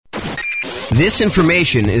This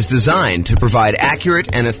information is designed to provide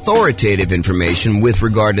accurate and authoritative information with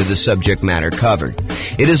regard to the subject matter covered.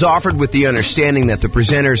 It is offered with the understanding that the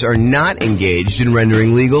presenters are not engaged in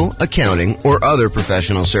rendering legal, accounting, or other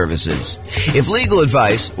professional services. If legal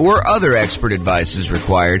advice or other expert advice is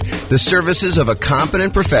required, the services of a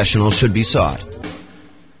competent professional should be sought.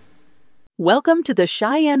 Welcome to the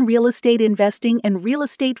Cheyenne Real Estate Investing and Real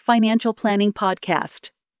Estate Financial Planning Podcast.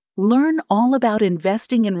 Learn all about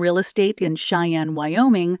investing in real estate in Cheyenne,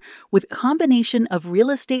 Wyoming, with a combination of real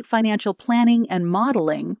estate financial planning and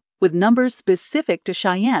modeling with numbers specific to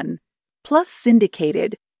Cheyenne, plus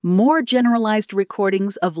syndicated, more generalized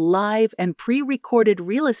recordings of live and pre-recorded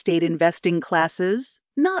real estate investing classes,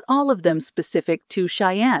 not all of them specific to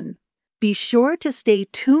Cheyenne. Be sure to stay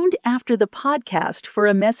tuned after the podcast for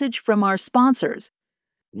a message from our sponsors.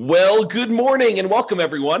 Well, good morning and welcome,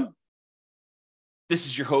 everyone. This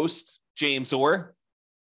is your host, James Orr,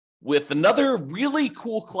 with another really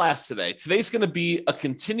cool class today. Today's going to be a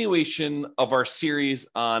continuation of our series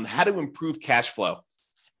on how to improve cash flow.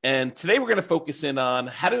 And today we're going to focus in on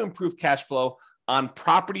how to improve cash flow on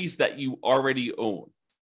properties that you already own.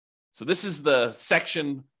 So this is the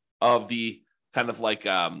section of the kind of like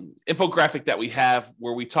infographic that we have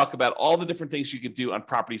where we talk about all the different things you could do on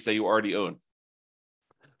properties that you already own.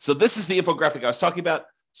 So this is the infographic I was talking about.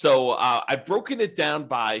 So I've broken it down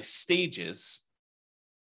by stages,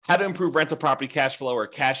 how to improve rental property cash flow or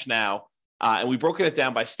cash now. And we've broken it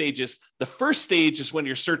down by stages. The first stage is when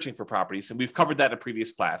you're searching for properties, and we've covered that in a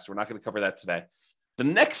previous class. We're not going to cover that today. The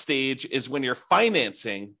next stage is when you're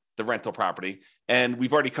financing the rental property, and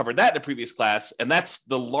we've already covered that in a previous class. And that's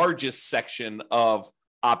the largest section of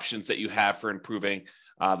options that you have for improving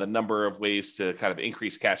the number of ways to kind of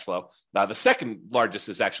increase cash flow. The second largest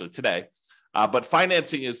is actually today. But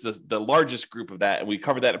financing is the largest group of that, and we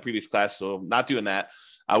covered that in a previous class, so I'm not doing that.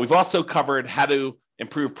 We've also covered how to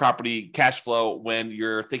improve property cash flow when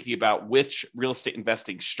you're thinking about which real estate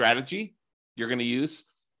investing strategy you're going to use,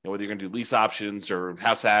 whether you're going to do lease options or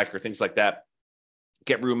house hack or things like that,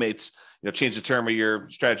 get roommates, change the term of your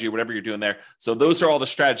strategy or whatever you're doing there. So those are all the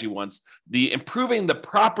strategy ones. The improving the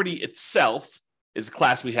property itself is a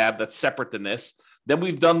class we have that's separate than this. Then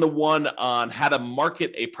we've done the one on how to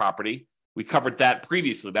market a property. We covered that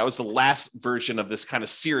previously. That was the last version of this kind of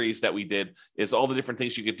series that we did, is all the different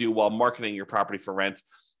things you could do while marketing your property for rent.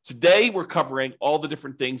 Today, we're covering all the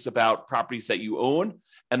different things about properties that you own.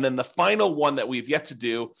 And then the final one that we've yet to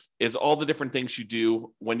do is all the different things you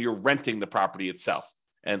do when you're renting the property itself.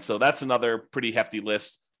 And so that's another pretty hefty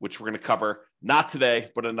list, which we're going to cover not today,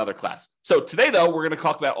 but another class. So today, though, we're going to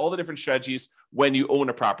talk about all the different strategies when you own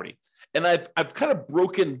a property. And I've kind of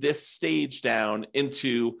broken this stage down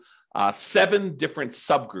into 7 different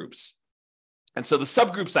subgroups. And so the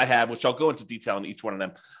subgroups I have, which I'll go into detail on each one of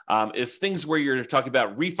them, is things where you're talking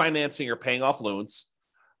about refinancing or paying off loans,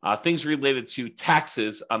 things related to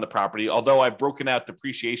taxes on the property, although I've broken out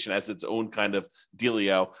depreciation as its own kind of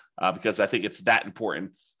dealio because I think it's that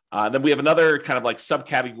important. Then we have another kind of like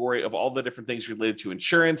subcategory of all the different things related to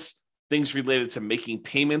insurance, things related to making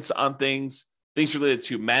payments on things related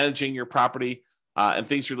to managing your property, and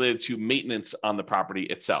things related to maintenance on the property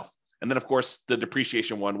itself. And then, of course, the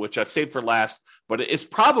depreciation one, which I've saved for last, but it's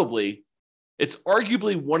arguably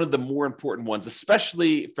one of the more important ones,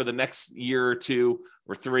 especially for the next year or 2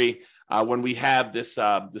 or 3, when we have this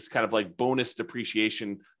kind of like bonus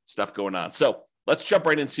depreciation stuff going on. So let's jump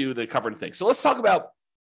right into the covering things. So let's talk about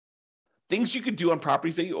things you could do on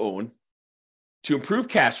properties that you own to improve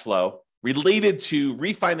cash flow related to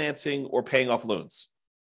refinancing or paying off loans.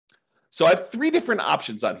 So I have 3 different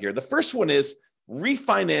options on here. The first one is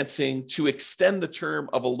refinancing to extend the term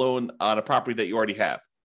of a loan on a property that you already have.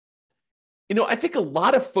 I think a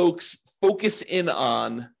lot of folks focus in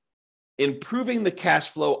on improving the cash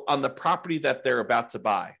flow on the property that they're about to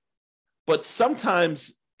buy. But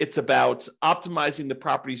sometimes it's about optimizing the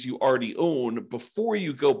properties you already own before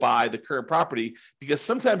you go buy the current property, because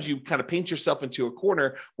sometimes you kind of paint yourself into a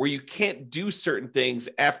corner where you can't do certain things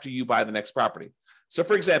after you buy the next property. So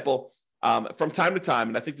for example, from time to time,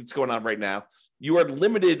 and I think that's going on right now, you are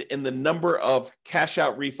limited in the number of cash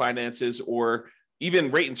out refinances or even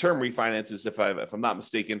rate and term refinances, if I'm not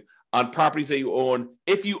mistaken, on properties that you own,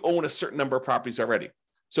 if you own a certain number of properties already.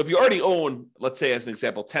 So if you already own, let's say as an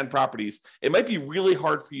example, 10 properties, it might be really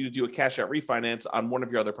hard for you to do a cash out refinance on one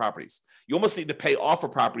of your other properties. You almost need to pay off a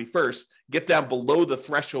property first, get down below the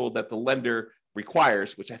threshold that the lender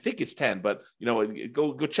requires, which I think is 10, but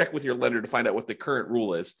go check with your lender to find out what the current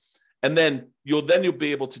rule is. And then you'll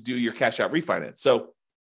be able to do your cash out refinance. So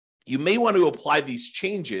you may want to apply these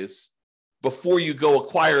changes before you go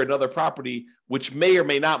acquire another property, which may or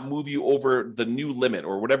may not move you over the new limit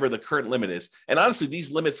or whatever the current limit is. And honestly,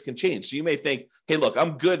 these limits can change. So you may think, hey, look,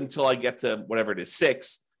 I'm good until I get to whatever it is,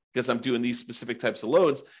 6, because I'm doing these specific types of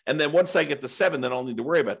loans. And then once I get to 7, then I'll need to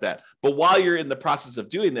worry about that. But while you're in the process of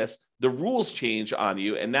doing this, the rules change on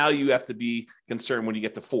you. And now you have to be concerned when you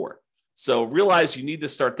get to 4. So realize you need to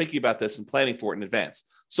start thinking about this and planning for it in advance.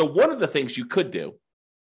 So one of the things you could do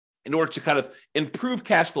in order to kind of improve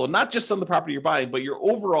cash flow, not just on the property you're buying, but your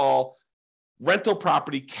overall rental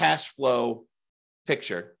property cash flow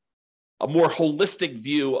picture, a more holistic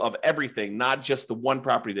view of everything, not just the one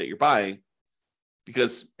property that you're buying,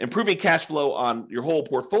 because improving cash flow on your whole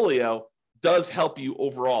portfolio does help you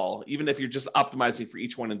overall, even if you're just optimizing for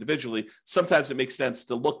each one individually. Sometimes it makes sense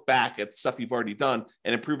to look back at stuff you've already done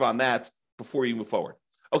and improve on that before you move forward.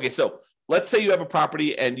 Okay, so let's say you have a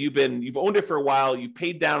property and you've owned it for a while, you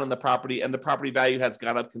paid down on the property, and the property value has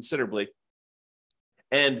gone up considerably,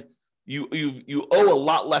 and you owe a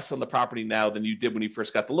lot less on the property now than you did when you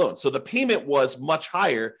first got the loan. So the payment was much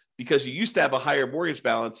higher because you used to have a higher mortgage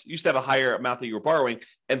balance, you used to have a higher amount that you were borrowing,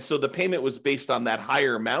 and so the payment was based on that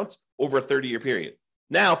higher amount over a 30-year period.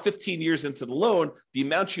 Now, 15 years into the loan, the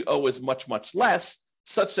amount you owe is much, much less,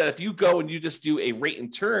 such that if you go and you just do a rate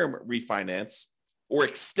and term refinance or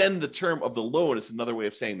extend the term of the loan, is another way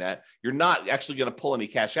of saying that, you're not actually going to pull any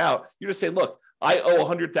cash out. You're just saying, look, I owe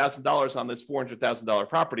 $100,000 on this $400,000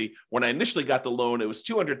 property. When I initially got the loan, it was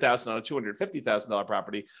 $200,000 on a $250,000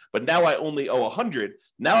 property, but now I only owe $100,000.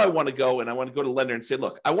 Now I want to go to the lender and say,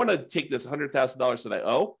 look, I want to take this $100,000 that I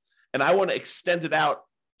owe, and I want to extend it out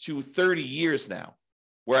to 30 years now,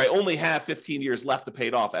 where I only have 15 years left to pay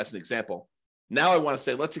it off, as an example. Now I want to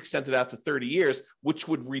say, let's extend it out to 30 years, which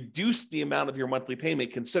would reduce the amount of your monthly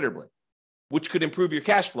payment considerably, which could improve your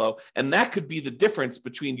cash flow. And that could be the difference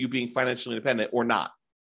between you being financially independent or not.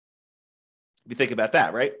 If you think about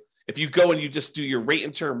that, right? If you go and you just do your rate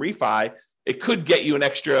and term refi, it could get you an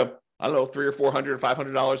extra, I don't know, $300 or $400 or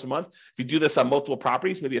 $500 a month. If you do this on multiple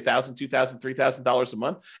properties, maybe $1,000, $2,000, $3,000 a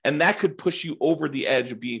month, and that could push you over the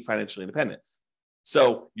edge of being financially independent.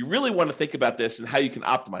 So you really want to think about this and how you can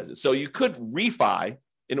optimize it. So you could refi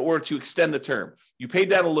in order to extend the term. You paid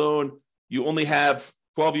down a loan, you only have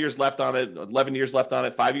 12 years left on it, 11 years left on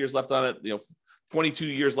it, 5 years left on it, 22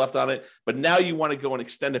 years left on it. But now you want to go and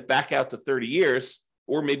extend it back out to 30 years,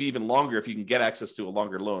 or maybe even longer if you can get access to a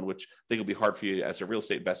longer loan, which I think will be hard for you as a real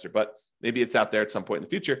estate investor, but maybe it's out there at some point in the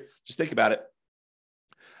future. Just think about it.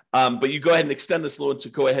 But you go ahead and extend this loan to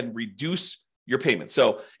go ahead and reduce your payment.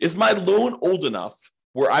 So is my loan old enough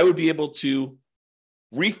where I would be able to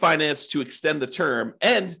refinance to extend the term?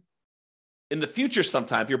 And in the future,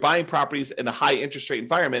 sometime, if you're buying properties in a high interest rate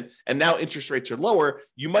environment and now interest rates are lower,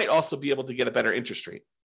 you might also be able to get a better interest rate.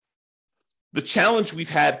 The challenge we've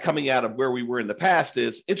had coming out of where we were in the past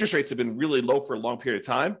is interest rates have been really low for a long period of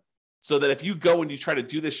time. So that if you go and you try to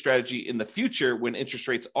do this strategy in the future when interest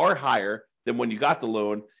rates are higher than when you got the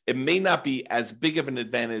loan, it may not be as big of an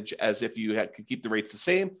advantage as if you could keep the rates the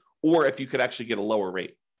same, or if you could actually get a lower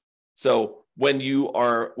rate. So when you've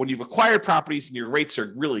acquired properties and your rates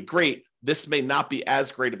are really great, this may not be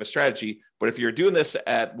as great of a strategy. But if you're doing this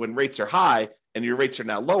when rates are high and your rates are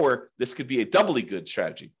now lower, this could be a doubly good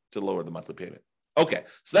strategy to lower the monthly payment. Okay,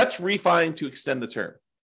 so that's refining to extend the term.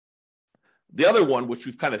 The other one, which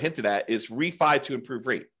we've kind of hinted at, is refi to improve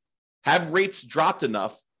rate. Have rates dropped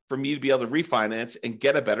enough for me to be able to refinance and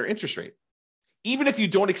get a better interest rate? Even if you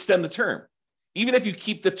don't extend the term, even if you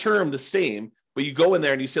keep the term the same, but you go in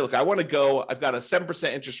there and you say, look, I want to go, I've got a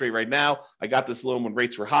 7% interest rate right now. I got this loan when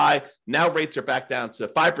rates were high. Now rates are back down to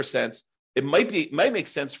 5%. It might make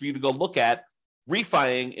sense for you to go look at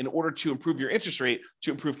refining in order to improve your interest rate,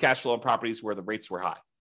 to improve cash flow on properties where the rates were high.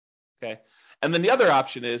 Okay. And then the other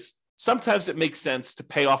option is sometimes it makes sense to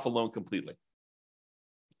pay off a loan completely.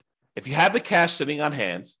 If you have the cash sitting on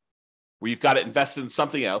hand where you've got it invested in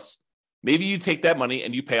something else, maybe you take that money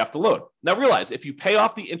and you pay off the loan. Now realize if you pay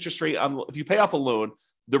off the interest rate if you pay off a loan,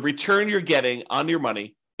 the return you're getting on your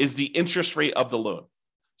money is the interest rate of the loan.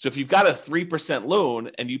 So if you've got a 3% loan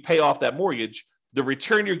and you pay off that mortgage, the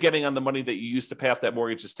return you're getting on the money that you used to pay off that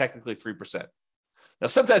mortgage is technically 3%. Now,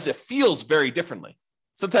 sometimes it feels very differently.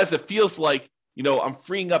 Sometimes it feels like, I'm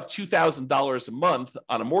freeing up $2,000 a month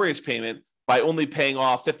on a mortgage payment by only paying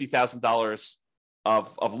off $50,000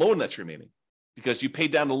 of loan that's remaining, because you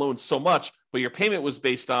paid down the loan so much, but your payment was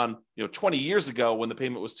based on 20 years ago when the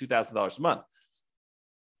payment was $2,000 a month.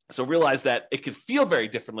 So realize that it can feel very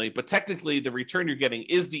differently, but technically the return you're getting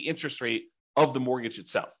is the interest rate of the mortgage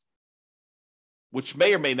itself, which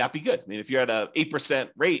may or may not be good. I mean, if you're at an 8%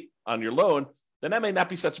 rate on your loan, then that may not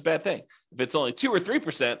be such a bad thing. If it's only 2 or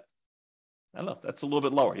 3%, I don't know. That's a little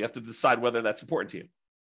bit lower. You have to decide whether that's important to you.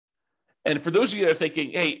 And for those of you that are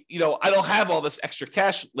thinking, hey, I don't have all this extra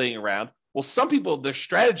cash laying around. Well, some people, their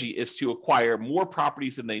strategy is to acquire more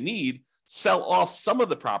properties than they need, sell off some of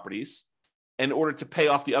the properties in order to pay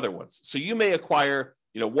off the other ones. So you may acquire,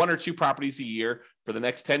 1 or 2 properties a year for the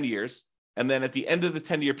next 10 years. And then at the end of the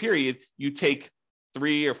 10-year period, you take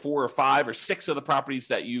 3 or 4 or 5 or 6 of the properties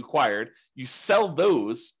that you acquired, you sell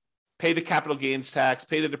those, pay the capital gains tax,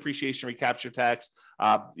 pay the depreciation recapture tax,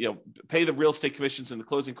 pay the real estate commissions and the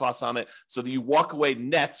closing costs on it, so that you walk away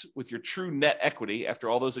net with your true net equity after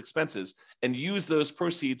all those expenses, and use those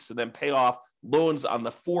proceeds to then pay off loans on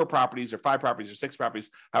the 4 properties or 5 properties or 6 properties,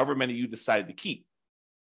 however many you decided to keep.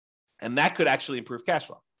 And that could actually improve cash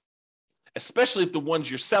flow, especially if the ones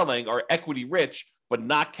you're selling are equity rich, but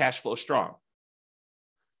not cash flow strong.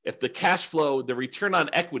 If the cash flow, the return on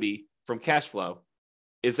equity from cash flow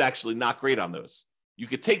is actually not great on those, you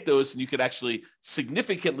could take those and you could actually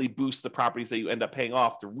significantly boost the properties that you end up paying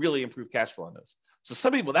off to really improve cash flow on those. So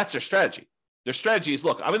some people, that's their strategy. Their strategy is,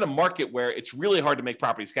 look, I'm in a market where it's really hard to make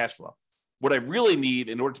properties cash flow. What I really need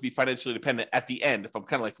in order to be financially independent at the end, if I'm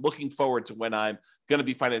kind of like looking forward to when I'm going to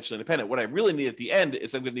be financially independent, what I really need at the end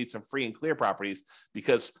is I'm going to need some free and clear properties,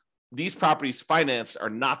 because these properties financed are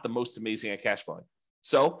not the most amazing at cash flowing.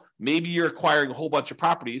 So maybe you're acquiring a whole bunch of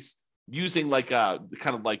properties using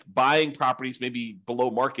kind of like buying properties, maybe below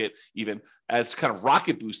market even, as kind of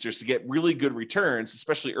rocket boosters to get really good returns,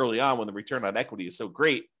 especially early on when the return on equity is so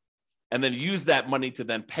great, and then use that money to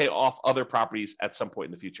then pay off other properties at some point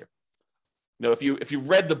in the future. If you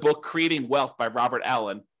read the book Creating Wealth by Robert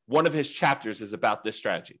Allen, one of his chapters is about this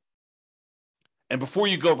strategy. And before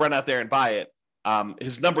you go run out there and buy it,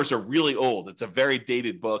 his numbers are really old. It's a very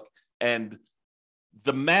dated book, and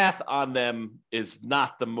the math on them is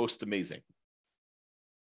not the most amazing.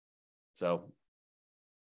 So,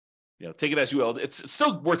 take it as you will. It's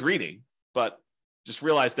still worth reading, but just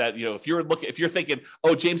realize that, if you're thinking,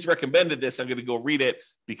 oh, James recommended this, I'm going to go read it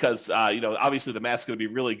because, obviously the math's going to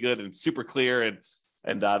be really good and super clear,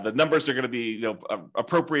 and the numbers are going to be,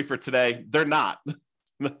 appropriate for today. They're not.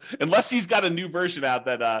 Unless he's got a new version out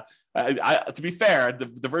that, to be fair,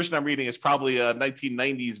 the version I'm reading is probably a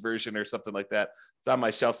 1990s version or something like that. It's on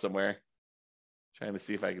my shelf somewhere. Trying to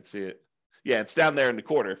see if I can see it. Yeah, it's down there in the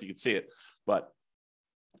corner if you can see it. But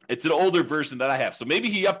it's an older version that I have. So maybe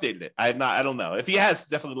he updated it. I don't know. If he has,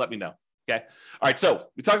 definitely let me know. Okay. All right. So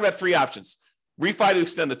we talked about 3 options. Refi to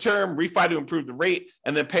extend the term, refi to improve the rate,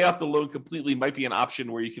 and then pay off the loan completely might be an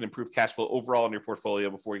option where you can improve cash flow overall in your portfolio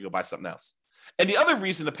before you go buy something else. And the other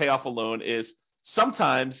reason to pay off a loan is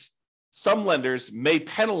sometimes some lenders may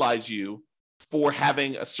penalize you for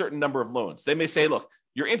having a certain number of loans. They may say, look,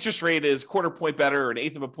 your interest rate is 1/4 point better or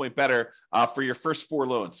 1/8 of a point better for your first 4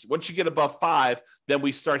 loans. Once you get above 5, then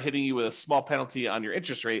we start hitting you with a small penalty on your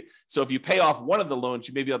interest rate. So if you pay off one of the loans,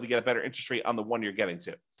 you may be able to get a better interest rate on the one you're getting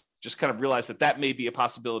to. Just kind of realize that may be a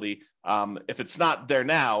possibility. If it's not there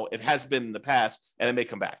now, it has been in the past, and it may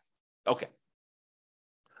come back. Okay.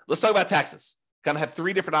 Let's talk about taxes. Kind of have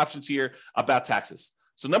 3 different options here about taxes.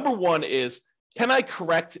 So number 1 is, can I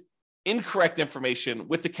correct incorrect information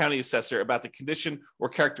with the county assessor about the condition or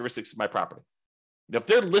characteristics of my property? If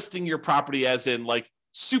they're listing your property as in like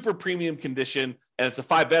super premium condition and it's a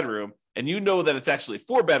 5-bedroom, and you know that it's actually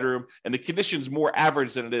a 4-bedroom and the condition's more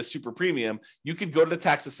average than it is super premium, you could go to the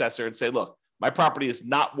tax assessor and say, look, my property is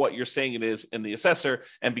not what you're saying it is in the assessor.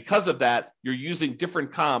 And because of that, you're using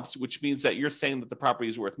different comps, which means that you're saying that the property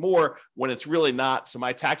is worth more when it's really not. So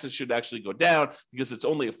my taxes should actually go down because it's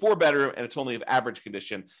only a 4-bedroom and it's only of average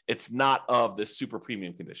condition. It's not of this super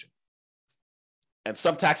premium condition. And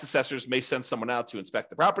some tax assessors may send someone out to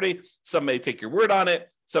inspect the property. Some may take your word on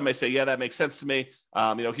it. Some may say, yeah, that makes sense to me.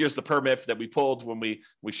 Here's the permit that we pulled when we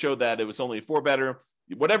showed that it was only a 4-bedroom.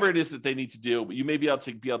 Whatever it is that they need to do, you may be able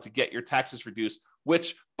to get your taxes reduced,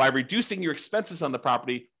 which by reducing your expenses on the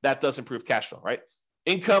property, that does improve cash flow, right?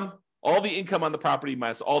 Income, all the income on the property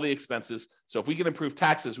minus all the expenses. So if we can improve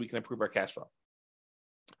taxes, we can improve our cash flow.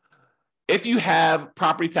 If you have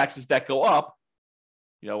property taxes that go up,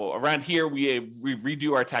 around here, we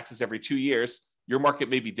redo our taxes every 2 years. Your market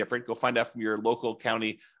may be different. Go find out from your local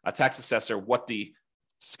county tax assessor what the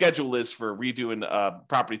schedule is for redoing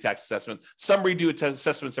property tax assessment. Some redo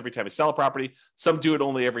assessments every time you sell a property. Some do it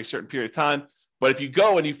only every certain period of time. But if you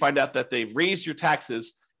go and you find out that they've raised your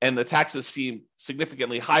taxes and the taxes seem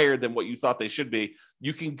significantly higher than what you thought they should be,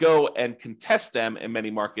 you can go and contest them in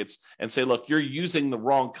many markets and say, look, you're using the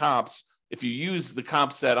wrong comps. If you use the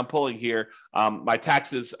comps that I'm pulling here, my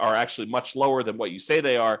taxes are actually much lower than what you say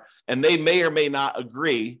they are. And they may or may not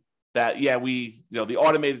agree that, the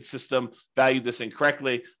automated system valued this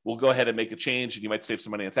incorrectly. We'll go ahead and make a change and you might save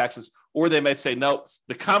some money on taxes. Or they might say, no,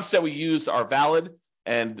 the comps that we use are valid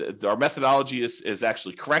and our methodology is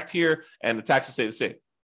actually correct here and the taxes stay the same.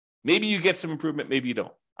 Maybe you get some improvement, maybe you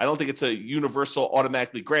don't. I don't think it's a universal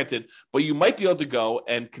automatically granted, but you might be able to go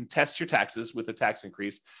and contest your taxes with a tax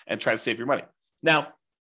increase and try to save your money. Now,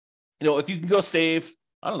 if you can go save,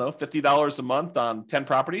 $50 a month on 10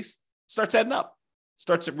 properties, starts adding up,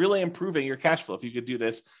 starts really improving your cash flow if you could do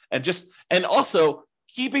this. And also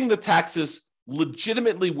keeping the taxes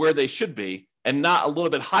legitimately where they should be and not a little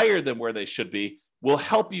bit higher than where they should be will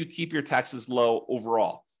help you keep your taxes low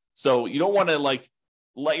overall. So you don't want to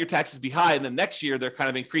let your taxes be high and then next year they're kind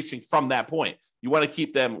of increasing from that point. You want to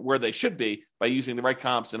keep them where they should be by using the right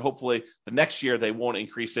comps, and hopefully the next year they won't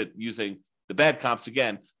increase it using the bad comps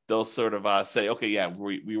again. They'll sort of say, okay, yeah,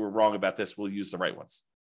 we were wrong about this. We'll use the right ones,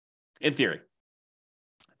 in theory.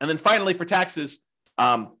 And then finally for taxes,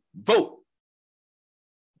 vote.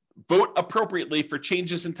 Vote appropriately for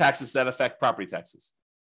changes in taxes that affect property taxes.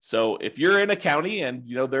 So if you're in a county and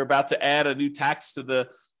they're about to add a new tax to the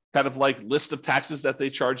kind of list of taxes that they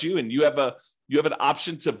charge you, and you have an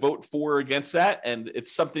option to vote for or against that, and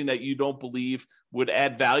it's something that you don't believe would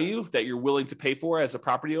add value that you're willing to pay for as a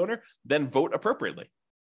property owner, then vote appropriately.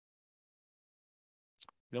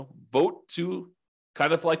 Vote to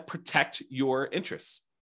kind of protect your interests.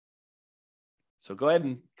 So go ahead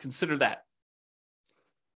and consider that.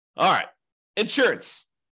 All right, insurance.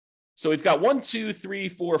 So we've got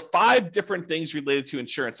 5 different things related to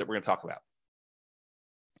insurance that we're going to talk about.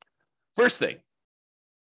 First thing,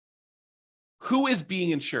 who is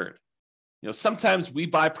being insured? Sometimes we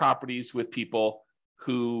buy properties with people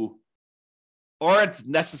who aren't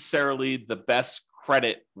necessarily the best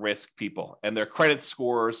credit risk people, and their credit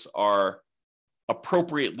scores are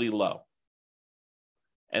appropriately low.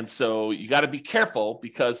 And so you got to be careful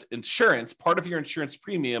because part of your insurance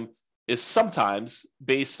premium is sometimes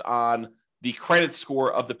based on the credit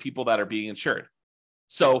score of the people that are being insured.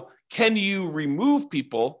 So can you remove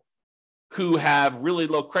people who have really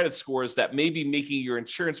low credit scores that may be making your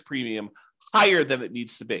insurance premium higher than it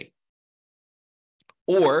needs to be?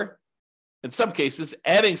 Or in some cases,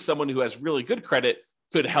 adding someone who has really good credit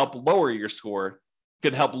could help lower your score,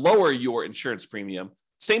 could help lower your insurance premium.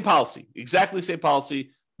 Same policy, exactly same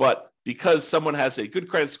policy, but because someone has a good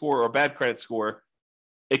credit score or a bad credit score,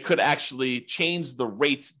 it could actually change the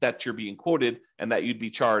rates that you're being quoted and that you'd be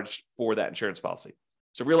charged for that insurance policy.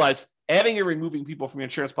 So realize adding or removing people from your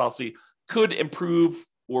insurance policy could improve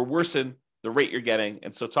or worsen the rate you're getting.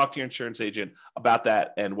 And so talk to your insurance agent about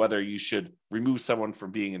that and whether you should remove someone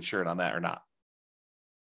from being insured on that or not.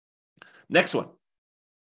 Next one,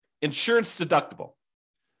 insurance deductible.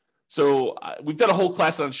 So we've done a whole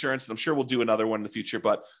class on insurance, and I'm sure we'll do another one in the future.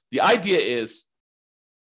 But the idea is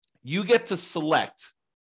you get to select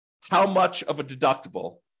how much of a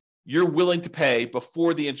deductible you're willing to pay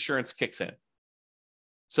before the insurance kicks in.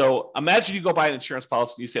 So imagine you go buy an insurance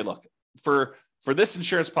policy and you say, look, for this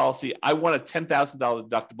insurance policy, I want a $10,000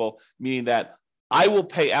 deductible, meaning that I will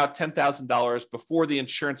pay out $10,000 before the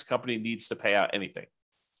insurance company needs to pay out anything.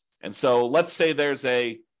 And so let's say there's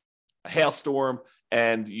a hailstorm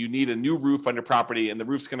and you need a new roof on your property and the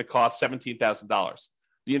roof's going to cost $17,000.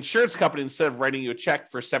 The insurance company, instead of writing you a check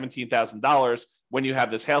for $17,000 when you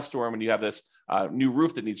have this hailstorm and you have this new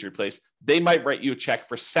roof that needs replaced, they might write you a check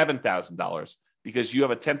for $7,000 because you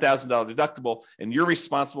have a $10,000 deductible and you're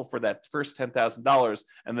responsible for that first $10,000,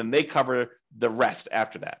 and then they cover the rest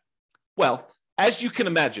after that. Well, as you can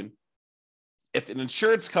imagine, if an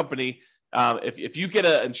insurance company, if you get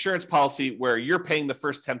an insurance policy where you're paying the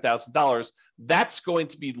first $10,000, that's going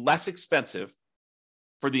to be less expensive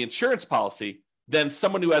for the insurance policy than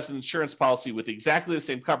someone who has an insurance policy with exactly the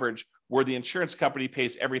same coverage where the insurance company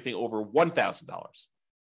pays everything over $1,000.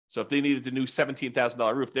 So if they needed a new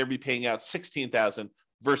 $17,000 roof, they'd be paying out $16,000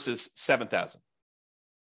 versus $7,000.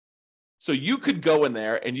 So you could go in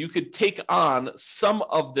there and you could take on some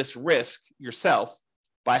of this risk yourself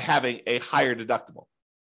by having a higher deductible.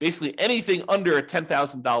 Basically, anything under a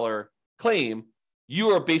 $10,000 claim, you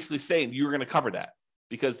are basically saying you're going to cover that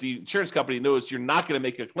because the insurance company knows you're not going to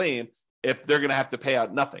make a claim if they're going to have to pay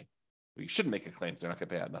out nothing. You shouldn't make a claim if they're not going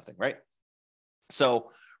to pay out nothing, right?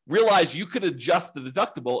 So realize you could adjust the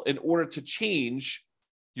deductible in order to change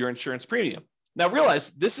your insurance premium. Now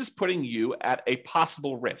realize this is putting you at a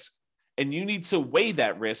possible risk, and you need to weigh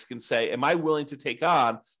that risk and say, am I willing to take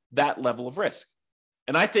on that level of risk?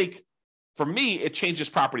 And I think for me, it changes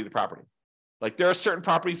property to property. Like there are certain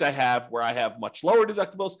properties I have where I have much lower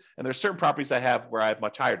deductibles, and there are certain properties I have where I have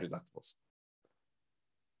much higher deductibles.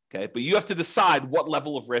 Okay, but you have to decide what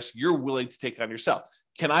level of risk you're willing to take on yourself.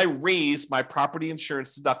 Can I raise my property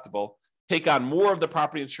insurance deductible, take on more of the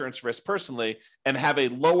property insurance risk personally, and have a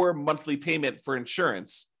lower monthly payment for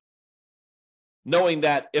insurance, knowing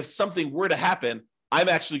that if something were to happen, I'm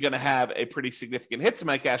actually going to have a pretty significant hit to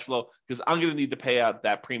my cash flow because I'm going to need to pay out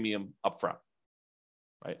that premium upfront,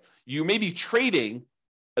 right? You may be trading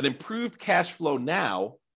an improved cash flow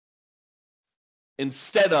now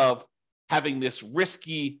instead of having this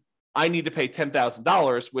risky, I need to pay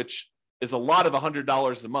 $10,000, which is a lot of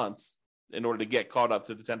 $100 a month in order to get caught up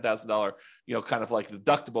to the $10,000, kind of like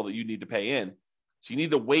deductible that you need to pay in. So you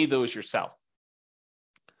need to weigh those yourself.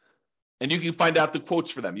 And you can find out the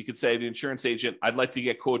quotes for them. You could say to the insurance agent, I'd like to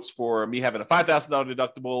get quotes for me having a $5,000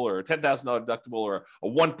 deductible or a $10,000 deductible or a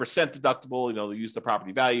 1% deductible. They use the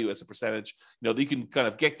property value as a percentage. You can kind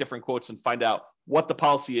of get different quotes and find out what the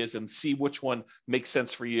policy is and see which one makes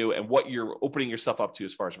sense for you and what you're opening yourself up to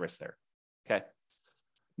as far as risk there. Okay.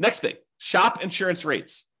 Next thing, shop insurance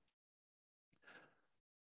rates.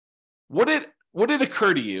 Would it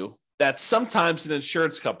occur to you that sometimes an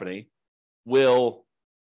insurance company will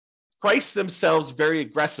price themselves very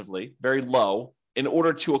aggressively, very low, in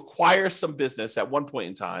order to acquire some business at one point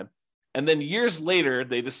in time, and then years later,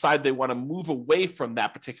 they decide they want to move away from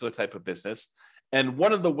that particular type of business? And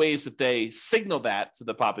one of the ways that they signal that to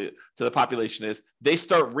the population is they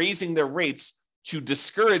start raising their rates to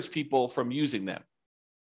discourage people from using them.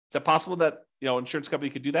 Is that possible that an insurance company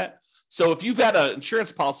could do that? So if you've had an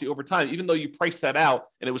insurance policy over time, even though you priced that out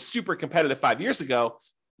and it was super competitive 5 years ago,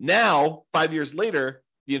 now 5 years later,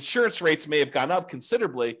 the insurance rates may have gone up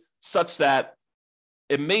considerably such that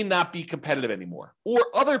it may not be competitive anymore. Or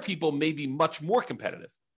other people may be much more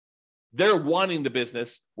competitive. They're wanting the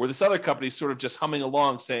business where this other company is sort of just humming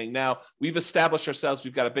along saying, now we've established ourselves,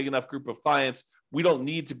 we've got a big enough group of clients, we don't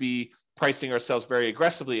need to be pricing ourselves very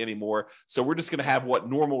aggressively anymore. So we're just going to have what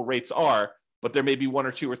normal rates are, but there may be one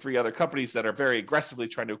or two or three other companies that are very aggressively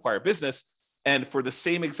trying to acquire business. And for the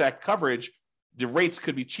same exact coverage, the rates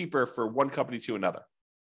could be cheaper for one company to another.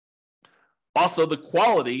 Also, the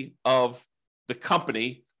quality of the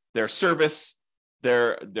company, their service,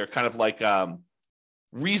 their kind of like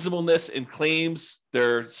reasonableness in claims,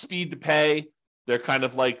 their speed to pay, their kind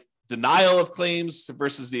of like denial of claims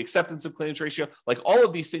versus the acceptance of claims ratio, like all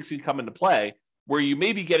of these things can come into play where you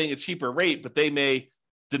may be getting a cheaper rate, but they may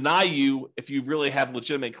deny you if you really have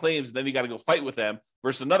legitimate claims, and then you got to go fight with them,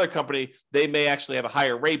 versus another company, they may actually have a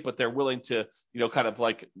higher rate, but they're willing to, kind of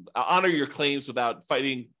like honor your claims without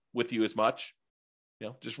fighting with you as much.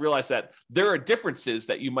 Just realize that there are differences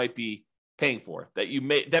that you might be paying for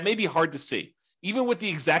that may be hard to see. Even with the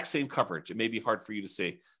exact same coverage, it may be hard for you to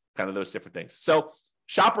see kind of those different things. So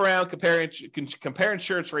shop around, compare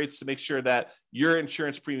insurance rates to make sure that your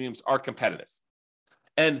insurance premiums are competitive.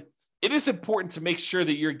 And it is important to make sure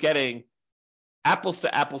that you're getting apples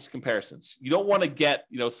to apples comparisons. You don't want to get,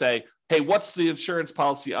 say, hey, what's the insurance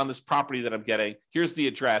policy on this property that I'm getting? Here's the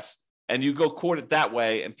address. And you go quote it that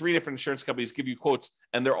way, and 3 different insurance companies give you quotes,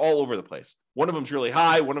 and they're all over the place. One of them's really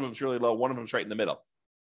high, one of them's really low, one of them's right in the middle.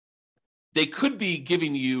 They could be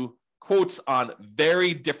giving you quotes on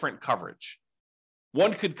very different coverage.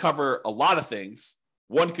 One could cover a lot of things.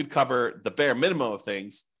 One could cover the bare minimum of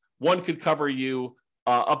things. One could cover you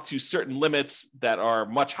up to certain limits that are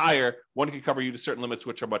much higher. One could cover you to certain limits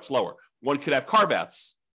which are much lower. One could have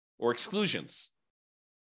carve-outs or exclusions.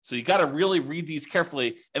 So you got to really read these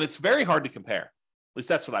carefully, and it's very hard to compare. At least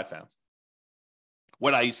that's what I found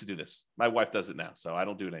when I used to do this. My wife does it now, so I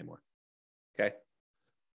don't do it anymore. Okay.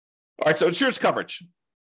 All right, so insurance coverage.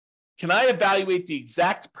 Can I evaluate the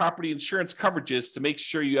exact property insurance coverages to make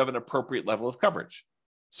sure you have an appropriate level of coverage?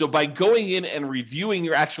 So by going in and reviewing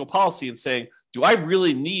your actual policy and saying, do I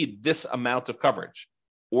really need this amount of coverage?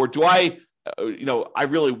 Or do I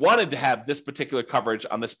really wanted to have this particular coverage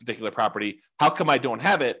on this particular property. How come I don't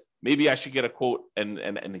have it? Maybe I should get a quote and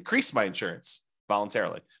increase my insurance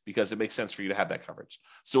voluntarily because it makes sense for you to have that coverage.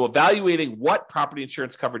 So evaluating what property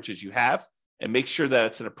insurance coverages you have and make sure that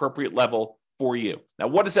it's an appropriate level for you. Now,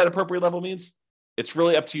 what does that appropriate level means? It's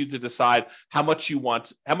really up to you to decide how much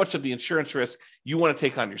of the insurance risk you want to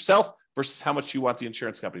take on yourself versus how much you want the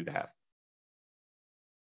insurance company to have.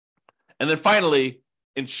 And then finally,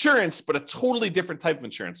 insurance, but a totally different type of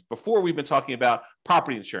insurance. Before, we've been talking about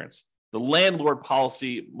property insurance, the landlord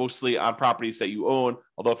policy, mostly on properties that you own.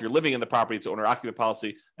 Although if you're living in the property, it's owner-occupant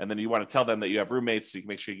policy, and then you want to tell them that you have roommates so you can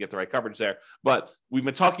make sure you get the right coverage there. But we've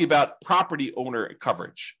been talking about property owner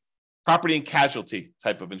coverage, property and casualty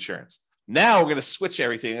type of insurance. Now we're going to switch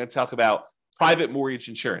everything and talk about private mortgage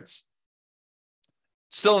insurance.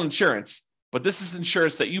 Still insurance, but this is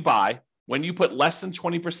insurance that you buy when you put less than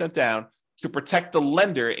 20% down to protect the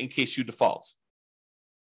lender in case you default.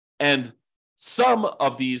 And some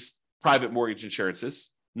of these private mortgage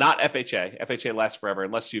insurances, not FHA, FHA lasts forever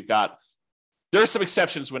unless you've got, there are some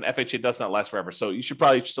exceptions when FHA does not last forever. So you should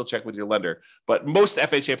probably still check with your lender. But most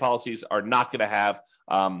FHA policies are not going to have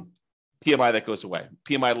PMI that goes away.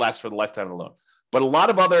 PMI lasts for the lifetime of the loan. But a lot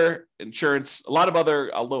of other insurance, a lot of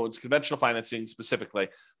other loans, conventional financing specifically,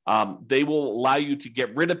 they will allow you to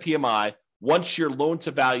get rid of PMI once your loan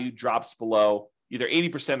to value drops below either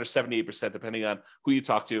 80% or 78%, depending on who you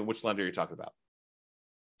talk to and which lender you're talking about.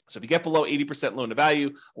 So if you get below 80% loan to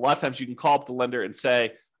value, a lot of times you can call up the lender and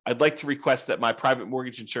say, I'd like to request that my private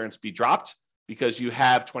mortgage insurance be dropped because you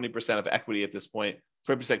have 20% of equity at this point,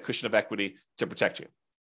 20% cushion of equity to protect you.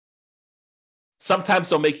 Sometimes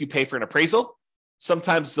they'll make you pay for an appraisal.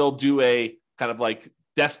 Sometimes they'll do a kind of like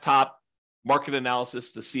desktop market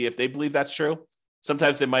analysis to see if they believe that's true.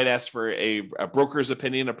 Sometimes they might ask for a broker's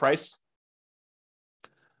opinion of price.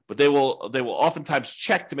 But they will oftentimes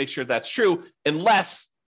check to make sure that's true, unless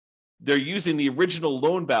they're using the original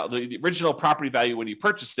loan value, the original property value when you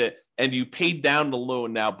purchased it, and you paid down the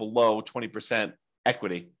loan now below 20%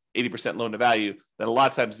 equity, 80% loan to value. Then a lot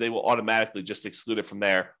of times they will automatically just exclude it from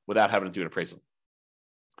there without having to do an appraisal.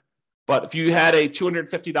 But if you had a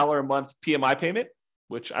 $250 a month PMI payment,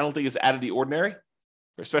 which I don't think is out of the ordinary,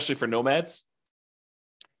 especially for nomads,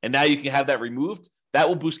 and now you can have that removed, that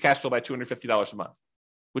will boost cash flow by $250 a month,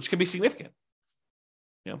 which can be significant.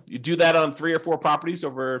 You do that on 3 or 4 properties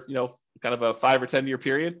over, kind of a 5 or 10 year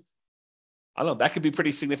period. I don't know, that could be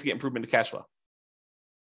pretty significant improvement to cash flow.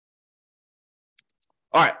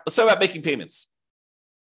 All right, let's talk about making payments.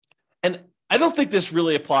 And I don't think this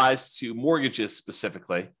really applies to mortgages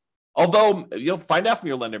specifically, although you'll find out from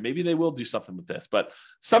your lender, maybe they will do something with this, but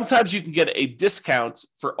sometimes you can get a discount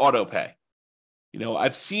for auto pay.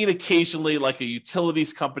 I've seen occasionally like a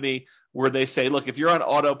utilities company where they say, look, if you're on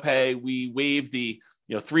auto pay, we waive the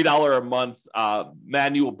 $3 a month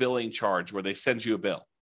manual billing charge where they send you a bill.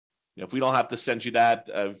 If we don't have to send you that,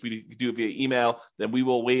 if we do it via email, then we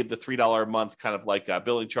will waive the $3 a month kind of like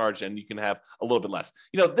billing charge, and you can have a little bit less.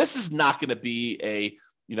 This is not going to be a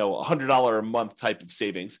 $100 a month type of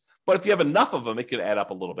savings, but if you have enough of them, it could add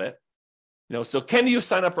up a little bit. So can you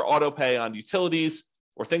sign up for auto pay on utilities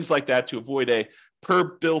or things like that to avoid a per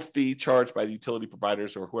bill fee charged by the utility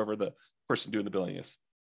providers or whoever the person doing the billing is?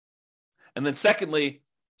 And then secondly,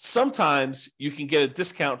 sometimes you can get a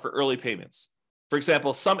discount for early payments. For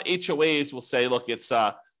example, some HOAs will say, look, it's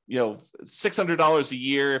 $600 a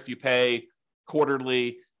year if you pay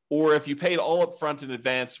quarterly, or if you paid all up front in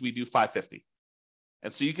advance, we do $550.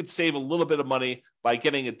 And so you could save a little bit of money by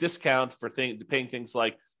getting a discount for paying things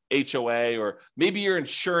like HOA, or maybe your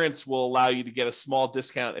insurance will allow you to get a small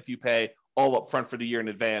discount if you pay all up front for the year in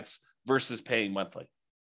advance versus paying monthly.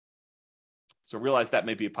 So realize that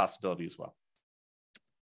may be a possibility as well.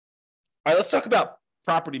 All right, let's talk about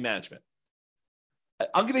property management.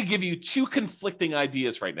 I'm going to give you 2 conflicting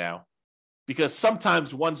ideas right now because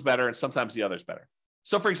sometimes one's better and sometimes the other's better.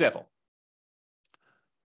 So for example,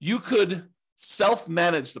 you could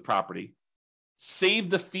self-manage the property, save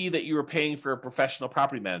the fee that you were paying for a professional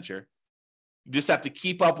property manager. You just have to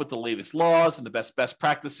keep up with the latest laws and the best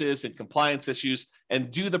practices and compliance issues and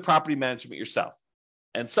do the property management yourself.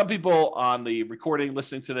 And some people on the recording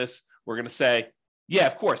listening to this, we're going to say, yeah,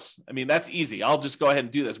 of course. I mean, that's easy. I'll just go ahead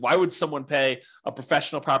and do this. Why would someone pay a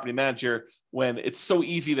professional property manager when it's so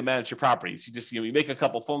easy to manage your properties? You just, you make a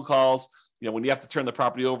couple phone calls. When you have to turn the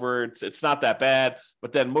property over, it's not that bad.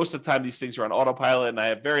 But then most of the time, these things are on autopilot, and I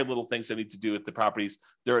have very little things I need to do with the properties.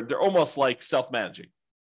 They're almost like self-managing.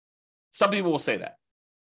 Some people will say that.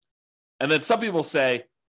 And then some people say,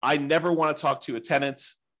 I never want to talk to a tenant.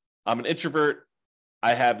 I'm an introvert.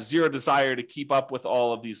 I have zero desire to keep up with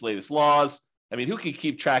all of these latest laws. I mean, who can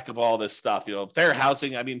keep track of all this stuff? Fair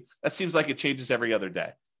housing. I mean, that seems like it changes every other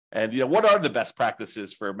day. And, what are the best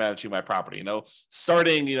practices for managing my property?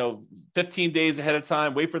 Starting, 15 days ahead of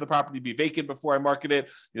time, wait for the property to be vacant before I market it,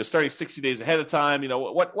 starting 60 days ahead of time,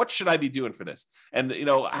 what should I be doing for this? And,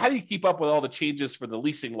 how do you keep up with all the changes for the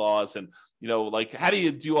leasing laws? And, how do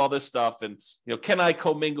you do all this stuff? And, can I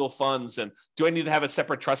commingle funds? And do I need to have a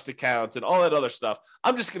separate trust account and all that other stuff?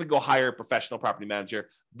 I'm just going to go hire a professional property manager.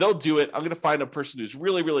 They'll do it. I'm going to find a person who's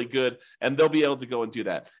really, really good, and they'll be able to go and do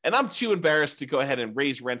that. And I'm too embarrassed to go ahead and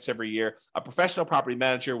raise rents every year. A professional property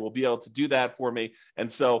manager will be able to do that for me.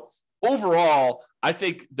 And so overall, I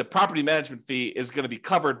think the property management fee is going to be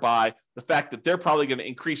covered by the fact that they're probably going to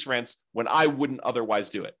increase rents when I wouldn't otherwise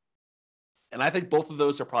do it. And I think both of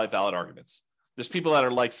those are probably valid arguments. There's people that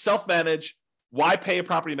are like self-manage, Why pay a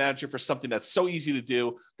property manager for something that's so easy to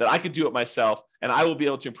do that I could do it myself and I will be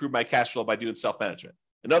able to improve my cash flow by doing self-management?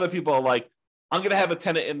 And other people are like, I'm going to have a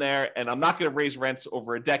tenant in there and I'm not going to raise rents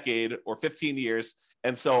over a decade or 15 years.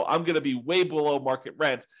 And so I'm going to be way below market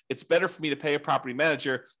rent. It's better for me to pay a property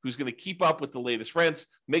manager who's going to keep up with the latest rents,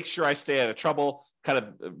 make sure I stay out of trouble, kind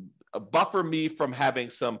of buffer me from having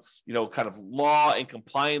some, kind of law and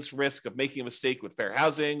compliance risk of making a mistake with fair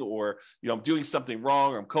housing, or, I'm doing something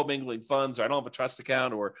wrong, or I'm commingling funds, or I don't have a trust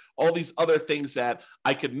account, or all these other things that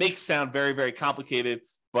I could make sound very, very complicated.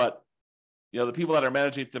 But the people that are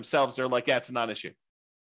managing it themselves, they're like, yeah, it's a non-issue.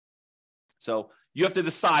 So you have to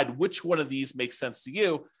decide which one of these makes sense to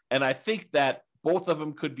you. And I think that both of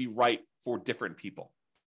them could be right for different people.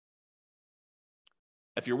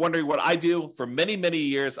 If you're wondering what I do, for many, many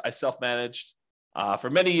years, I self-managed. For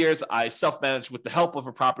many years, I self-managed with the help of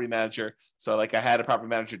a property manager. So I had a property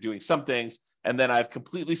manager doing some things, and then I've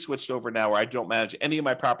completely switched over now where I don't manage any of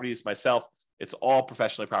my properties myself. It's all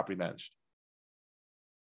professionally property managed.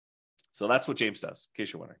 So that's what James does, in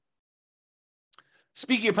case you're wondering.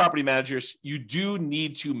 Speaking of property managers, you do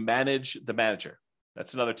need to manage the manager.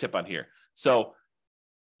 That's another tip on here. So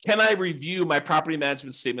can I review my property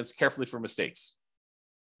management statements carefully for mistakes?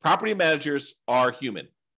 Property managers are human.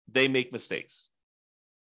 They make mistakes.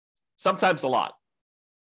 Sometimes a lot,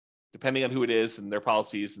 depending on who it is and their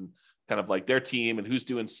policies and kind of like their team and who's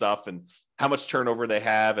doing stuff and how much turnover they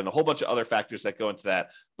have and a whole bunch of other factors that go into that.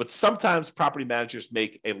 But sometimes property managers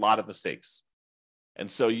make a lot of mistakes. And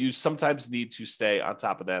so you sometimes need to stay on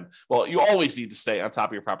top of them. Well, you always need to stay on top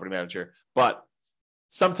of your property manager, but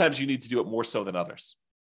sometimes you need to do it more so than others.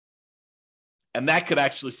 And that could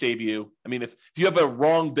actually save you. I mean, if you have a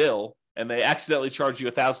wrong bill and they accidentally charge you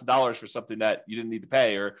 $1,000 for something that you didn't need to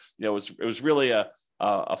pay, or it was really a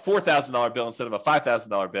 $4,000 bill instead of a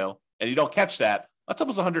 $5,000 bill, and you don't catch that, that's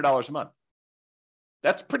almost $100 a month.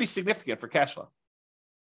 That's pretty significant for cash flow.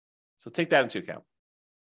 So take that into account.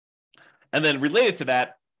 And then related to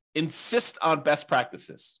that, insist on best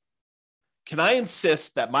practices. Can I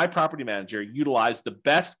insist that my property manager utilize the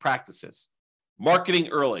best practices? Marketing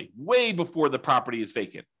early, way before the property is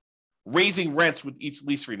vacant. Raising rents with each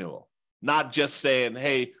lease renewal. Not just saying,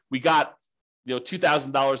 hey, we got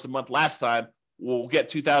 $2,000 a month last time, we'll get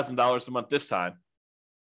 $2,000 a month this time.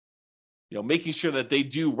 Making sure that they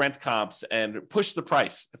do rent comps and push the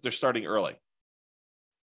price if they're starting early.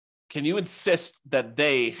 Can you insist that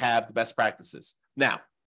they have the best practices? Now,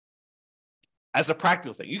 as a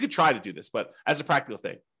practical thing, you could try to do this, but as a practical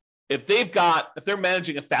thing, if they're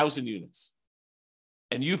managing 1,000 units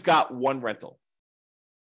and you've got one rental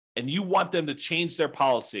and you want them to change their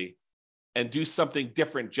policy and do something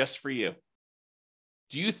different just for you,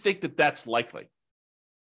 do you think that that's likely?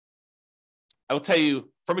 I will tell you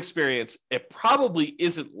from experience, it probably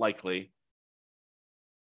isn't likely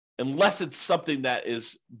unless it's something that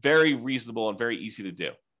is very reasonable and very easy to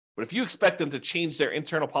do. But if you expect them to change their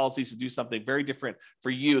internal policies to do something very different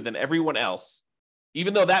for you than everyone else,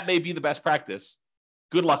 even though that may be the best practice,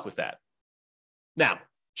 good luck with that. Now,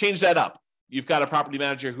 change that up. You've got a property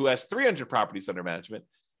manager who has 300 properties under management,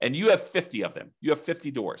 and you have 50 of them. You have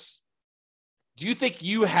 50 doors. Do you think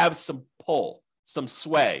you have some pull, some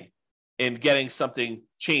sway in getting something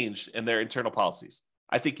changed in their internal policies?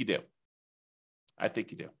 I think you do.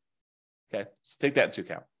 Okay, so take that into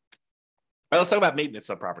account. All right, let's talk about maintenance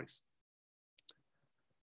on properties.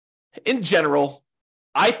 In general,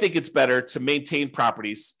 I think it's better to maintain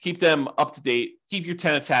properties, keep them up to date, keep your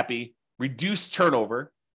tenants happy, reduce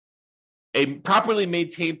turnover. A properly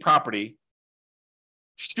maintained property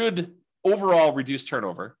should overall reduce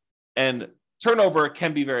turnover, and turnover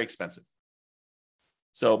can be very expensive.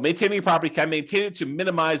 So maintaining your property, can maintain it to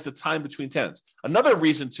minimize the time between tenants. Another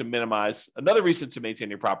reason to maintain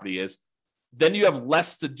your property is then you have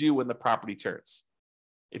less to do when the property turns.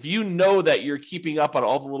 If you know that you're keeping up on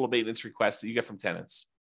all the little maintenance requests that you get from tenants,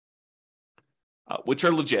 which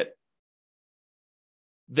are legit,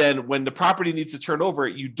 then when the property needs to turn over,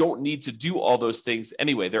 you don't need to do all those things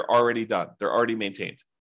anyway. They're already done. They're already maintained.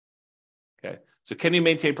 Okay. So can you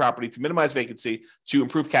maintain property to minimize vacancy, to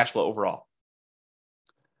improve cash flow overall?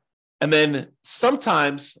 And then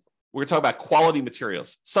sometimes we're talking about quality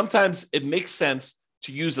materials. Sometimes it makes sense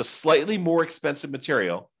to use a slightly more expensive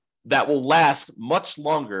material that will last much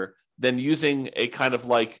longer than using a kind of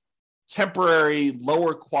like temporary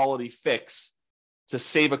lower quality fix to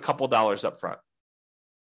save a couple dollars up front.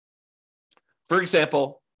 For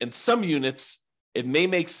example, in some units, it may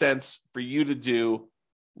make sense for you to do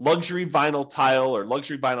luxury vinyl tile or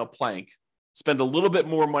luxury vinyl plank, spend a little bit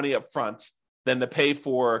more money up front than to pay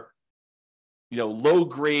for low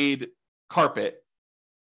grade carpet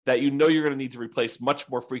that you know you're going to need to replace much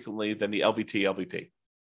more frequently than the LVT, LVP.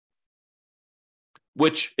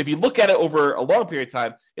 Which, if you look at it over a long period of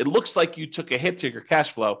time, it looks like you took a hit to your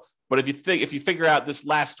cash flow. But if you figure out this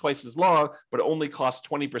lasts twice as long, but it only costs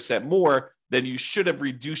 20% more, then you should have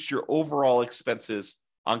reduced your overall expenses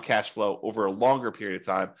on cash flow over a longer period of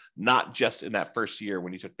time, not just in that first year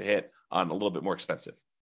when you took the hit on a little bit more expensive.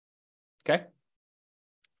 Okay?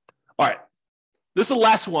 All right. This is the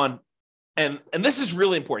last one. And this is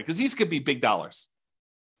really important because these could be big dollars.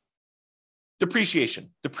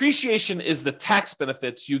 Depreciation. Depreciation is the tax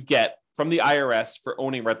benefits you get from the IRS for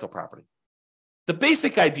owning rental property. The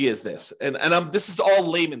basic idea is this, and this is all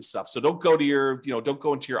layman stuff. So don't go to don't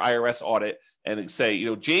go into your IRS audit and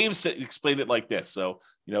say, James explained it like this. So,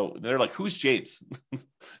 they're like, who's James?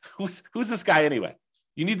 who's this guy anyway?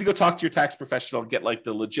 You need to go talk to your tax professional and get like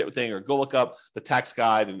the legit thing, or go look up the tax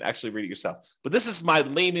guide and actually read it yourself. But this is my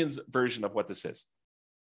layman's version of what this is.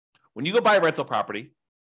 When you go buy a rental property,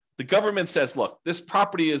 the government says, look, this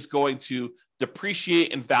property is going to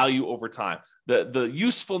depreciate in value over time. The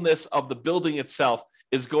usefulness of the building itself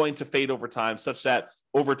is going to fade over time, such that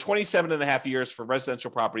over 27 and a half years for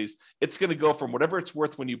residential properties, it's going to go from whatever it's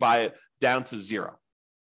worth when you buy it down to zero.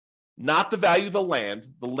 Not the value of the land.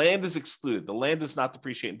 The land is excluded. The land does not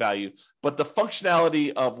depreciate in value, but the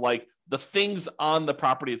functionality of like the things on the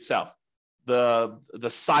property itself, the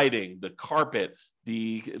siding, the carpet,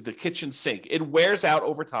 the kitchen sink, it wears out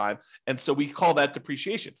over time. And so we call that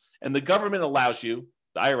depreciation. And the government allows you,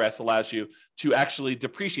 the IRS allows you to actually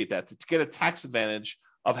depreciate that, to get a tax advantage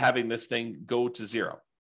of having this thing go to zero.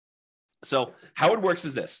 So how it works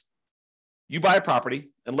is this. You buy a property,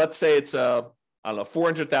 and let's say it's a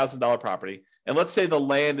 $400,000 property. And let's say the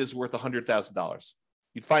land is worth $100,000.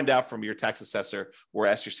 You'd find out from your tax assessor or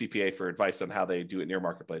ask your CPA for advice on how they do it in your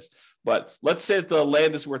marketplace. But let's say that the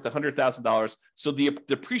land is worth $100,000. So the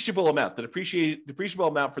depreciable amount, the depreciable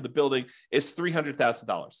amount for the building is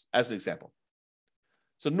 $300,000 as an example.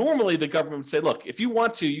 So normally the government would say, look, if you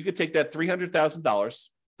want to, you could take that $300,000,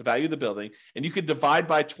 the value of the building, and you could divide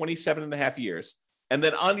by 27 and a half years. And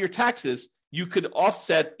then on your taxes, you could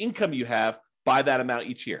offset income you have by that amount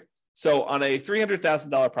each year. So on a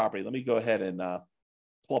 $300,000 property, let me go ahead and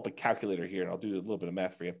pull up a calculator here, and I'll do a little bit of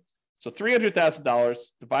math for you. So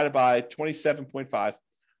 $300,000 divided by 27.5.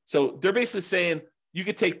 So they're basically saying you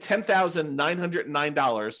could take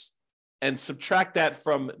 $10,909 and subtract that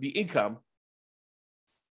from the income.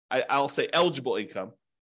 I'll say eligible income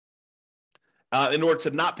in order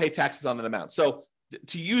to not pay taxes on that amount. So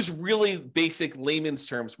to use really basic layman's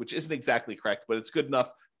terms, which isn't exactly correct, but it's good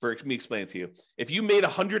enough for me to explain it to you. If you made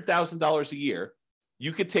 $100,000 a year,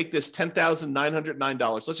 you could take this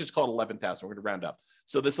 $10,909. Let's just call it $11,000. We're going to round up.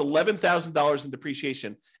 So this $11,000 in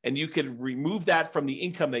depreciation, and you could remove that from the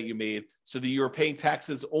income that you made so that you're paying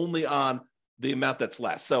taxes only on the amount that's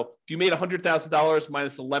less. So if you made $100,000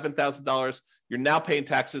 minus $11,000, you're now paying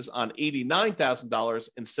taxes on $89,000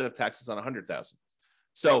 instead of taxes on $100,000.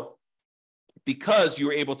 So because you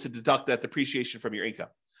were able to deduct that depreciation from your income.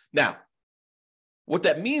 Now, what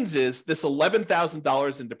that means is this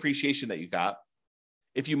 $11,000 in depreciation that you got,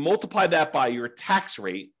 if you multiply that by your tax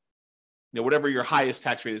rate, whatever your highest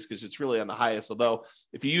tax rate is, because it's really on the highest, although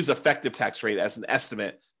if you use effective tax rate as an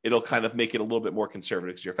estimate, it'll kind of make it a little bit more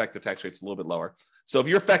conservative because your effective tax rate is a little bit lower. So if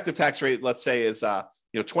your effective tax rate, let's say, is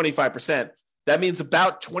 25%, that means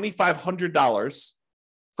about $2,500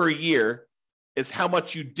 per year is how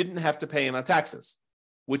much you didn't have to pay in on taxes,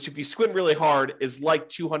 which if you squint really hard is like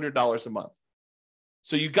 $200 a month.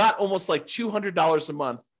 So you got almost like $200 a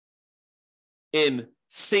month in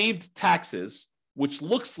saved taxes, which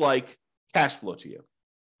looks like cash flow to you.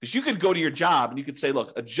 Because you could go to your job and you could say,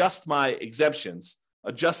 look, adjust my exemptions,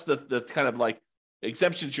 adjust the kind of like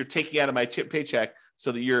exemptions you're taking out of my paycheck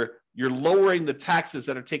so that you're lowering the taxes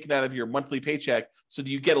that are taken out of your monthly paycheck so that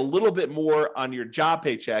you get a little bit more on your job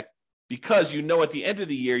paycheck, because at the end of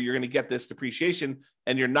the year, you're going to get this depreciation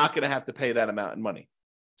and you're not going to have to pay that amount in money.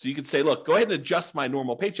 So you could say, look, go ahead and adjust my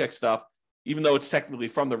normal paycheck stuff, even though it's technically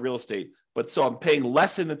from the real estate. But so I'm paying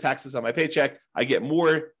less in the taxes on my paycheck. I get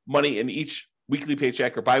more money in each weekly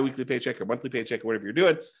paycheck or biweekly paycheck or monthly paycheck or whatever you're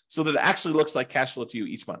doing, so that it actually looks like cash flow to you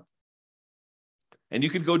each month. And you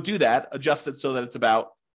could go do that, adjust it so that it's about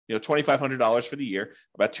 $2,500 for the year,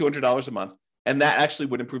 about $200 a month. And that actually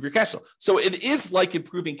would improve your cash flow. So it is like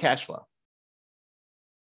improving cash flow,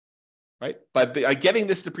 right? By getting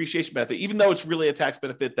this depreciation benefit, even though it's really a tax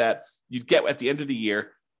benefit that you get at the end of the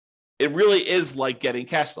year, it really is like getting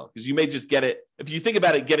cash flow, because you may just get it. If you think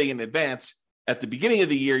about it, getting in advance at the beginning of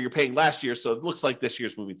the year, you're paying last year. So it looks like this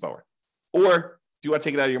year's moving forward. Or if you want to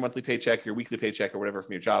take it out of your monthly paycheck, your weekly paycheck, or whatever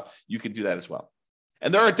from your job, you can do that as well.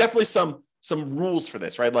 And there are definitely some rules for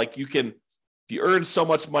this, right? Like if you earn so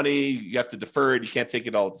much money, you have to defer it. You can't take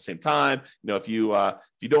it all at the same time. If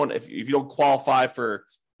you don't qualify for,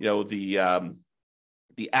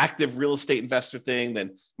 the active real estate investor thing, then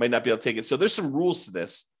you might not be able to take it. So there's some rules to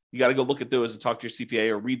this. You got to go look at those and talk to your CPA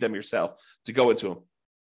or read them yourself to go into them.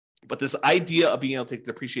 But this idea of being able to take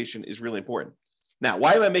depreciation is really important. Now,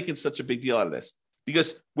 why am I making such a big deal out of this?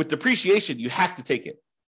 Because with depreciation, you have to take it.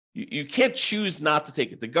 You can't choose not to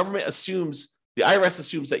take it. The IRS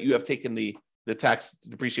assumes that you have taken the tax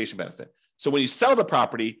depreciation benefit. So when you sell the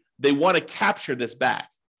property, they want to capture this back.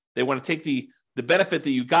 They want to take the benefit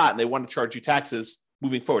that you got and they want to charge you taxes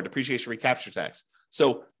moving forward, depreciation recapture tax.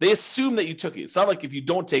 So they assume that you took it. It's not like if you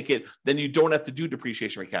don't take it, then you don't have to do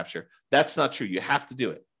depreciation recapture. That's not true. You have to do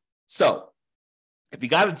it. So if you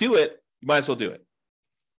got to do it, you might as well do it.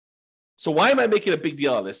 So why am I making a big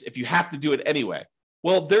deal on this if you have to do it anyway?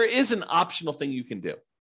 Well, there is an optional thing you can do.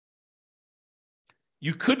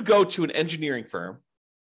 You could go to an engineering firm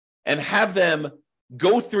and have them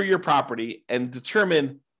go through your property and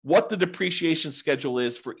determine what the depreciation schedule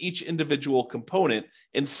is for each individual component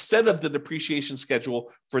instead of the depreciation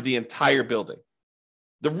schedule for the entire building.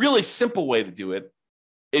 The really simple way to do it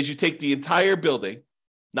is you take the entire building,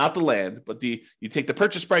 not the land, but you take the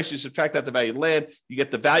purchase price, you subtract out the value of the land, you get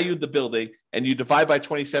the value of the building, and you divide by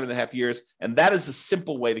 27 and a half years, and that is a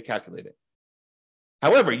simple way to calculate it.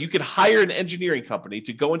 However, you could hire an engineering company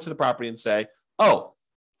to go into the property and say, oh,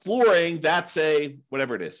 flooring, that's a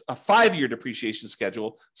 5-year depreciation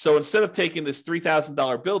schedule. So instead of taking this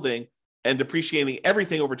 $3,000 building and depreciating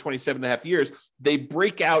everything over 27 and a half years, they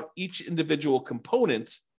break out each individual component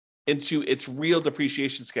into its real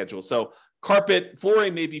depreciation schedule. So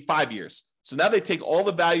flooring may be 5 years. So now they take all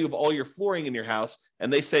the value of all your flooring in your house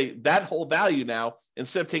and they say that whole value now,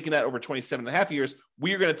 instead of taking that over 27 and a half years,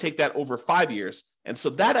 we are going to take that over 5 years. And so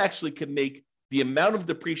that actually can make the amount of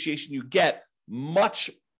depreciation you get much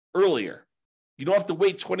earlier. You don't have to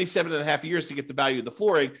wait 27 and a half years to get the value of the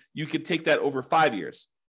flooring. You can take that over 5 years,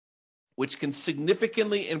 which can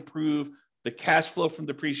significantly improve the cash flow from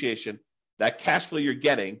depreciation, that cash flow you're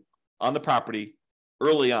getting on the property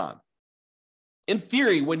early on. In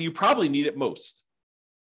theory, when you probably need it most.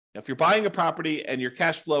 Now, if you're buying a property and your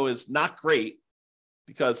cash flow is not great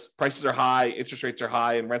because prices are high, interest rates are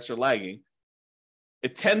high, and rents are lagging,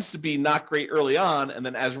 it tends to be not great early on. And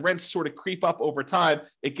then as rents sort of creep up over time,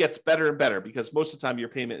 it gets better and better because most of the time your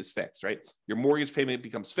payment is fixed, right? Your mortgage payment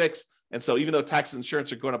becomes fixed. And so even though tax and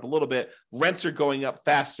insurance are going up a little bit, rents are going up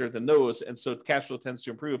faster than those. And so cash flow tends to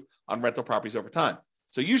improve on rental properties over time.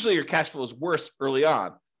 So usually your cash flow is worse early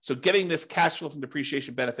on. So getting this cash flow from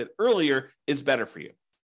depreciation benefit earlier is better for you.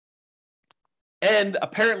 And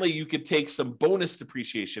apparently you could take some bonus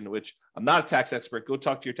depreciation, which I'm not a tax expert. Go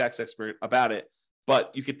talk to your tax expert about it. But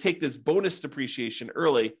you could take this bonus depreciation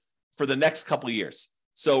early for the next couple of years.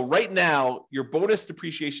 So right now, your bonus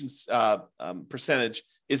depreciation percentage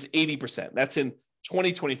is 80%. That's in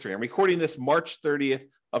 2023. I'm recording this March 30th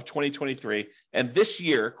of 2023. And this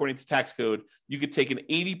year, according to tax code, you could take an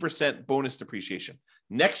 80% bonus depreciation.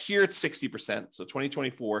 Next year, it's 60%. So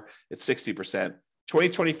 2024, it's 60%.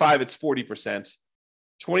 2025, it's 40%.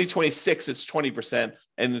 2026, it's 20%.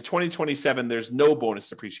 And in 2027, there's no bonus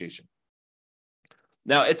depreciation.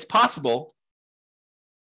 Now, it's possible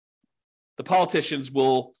the politicians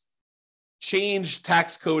will change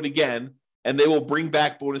tax code again, and they will bring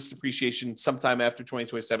back bonus depreciation sometime after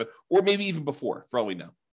 2027, or maybe even before, for all we know,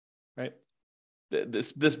 right?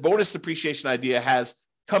 This bonus depreciation idea has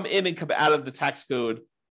come in and come out of the tax code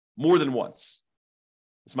more than once.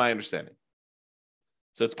 It's my understanding.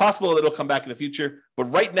 So it's possible that it'll come back in the future, but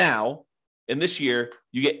right now, in this year,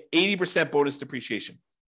 you get 80% bonus depreciation.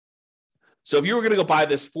 So if you were going to go buy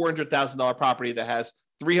this $400,000 property that has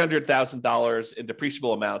 $300,000 in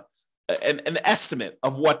depreciable amount, an estimate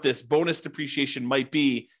of what this bonus depreciation might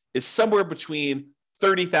be is somewhere between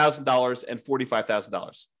 $30,000 and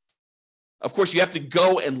 $45,000. Of course, you have to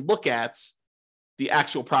go and look at the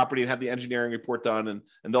actual property and have the engineering report done, and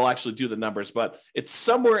they'll actually do the numbers. But it's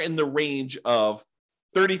somewhere in the range of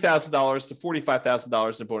 $30,000 to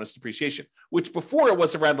 $45,000 in bonus depreciation, which before it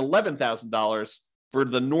was around $11,000 for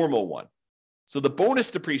the normal one. So the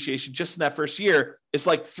bonus depreciation just in that first year is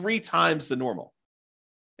like 3 times the normal.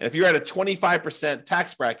 And if you're at a 25%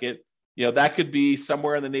 tax bracket, that could be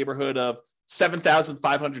somewhere in the neighborhood of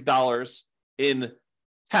 $7,500 in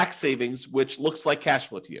tax savings, which looks like cash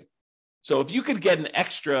flow to you. So if you could get an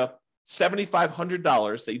extra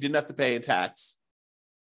 $7,500 that you didn't have to pay in tax,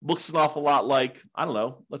 looks an awful lot like, I don't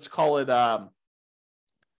know, let's call it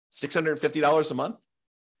 $650 a month.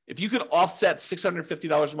 If you could offset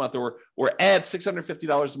 $650 a month or add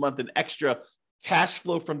 $650 a month in extra cash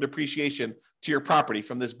flow from depreciation to your property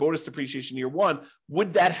from this bonus depreciation year one,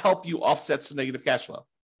 would that help you offset some negative cash flow?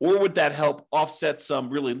 Or would that help offset some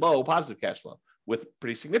really low positive cash flow with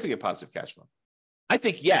pretty significant positive cash flow? I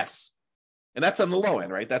think yes. And that's on the low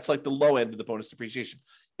end, right? That's like the low end of the bonus depreciation.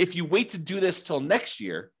 If you wait to do this till next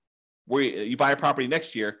year, where you buy a property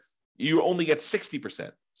next year, you only get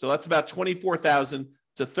 60%. So that's about $24,000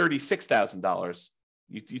 to $36,000.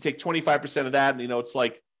 You take 25% of that, and it's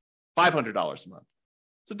like $500 a month.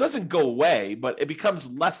 So it doesn't go away, but it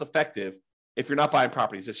becomes less effective if you're not buying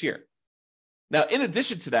properties this year. Now, in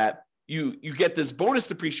addition to that, you get this bonus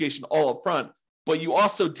depreciation all up front, but you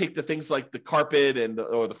also take the things like the carpet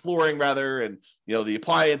or the flooring rather, and the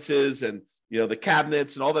appliances and the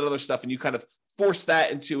cabinets and all that other stuff, and you kind of force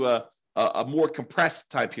that into a more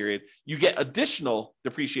compressed time period. You get additional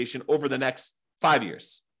depreciation over the next 5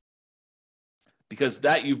 years because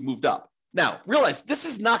that you've moved up. Now, realize this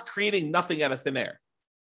is not creating nothing out of thin air.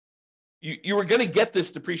 You were going to get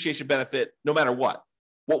this depreciation benefit no matter what.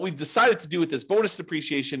 What we've decided to do with this bonus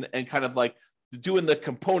depreciation and kind of like doing the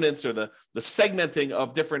components or the segmenting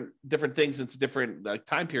of different things into different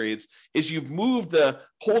time periods is you've moved the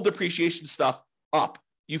whole depreciation stuff up.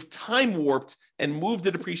 You've time warped and moved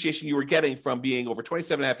the depreciation you were getting from being over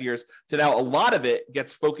 27 and a half years to now a lot of it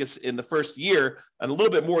gets focused in the first year and a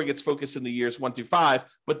little bit more gets focused in the years 1 through 5.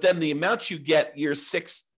 But then the amount you get years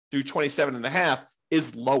 6 through 27 and a half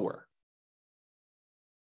is lower.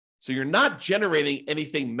 So you're not generating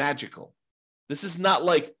anything magical. This is not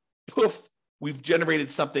like, poof, we've generated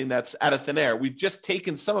something that's out of thin air. We've just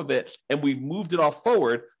taken some of it and we've moved it all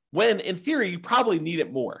forward when, in theory, you probably need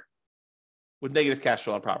it more with negative cash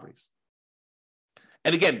flow on properties.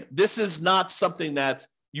 And again, this is not something that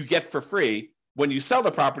you get for free. When you sell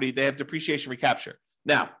the property, they have depreciation recapture.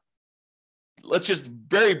 Now, let's just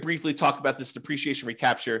very briefly talk about this depreciation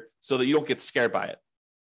recapture so that you don't get scared by it.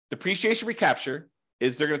 Depreciation recapture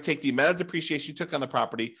is they're going to take the amount of depreciation you took on the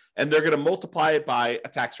property and they're going to multiply it by a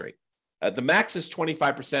tax rate. The max is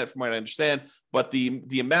 25% from what I understand, but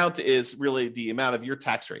the amount is really the amount of your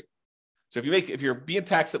tax rate. So if you're being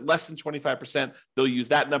taxed at less than 25%, they'll use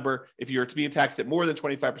that number. If you're being taxed at more than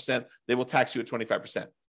 25%, they will tax you at 25%.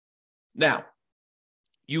 Now,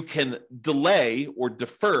 you can delay or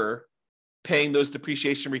defer paying those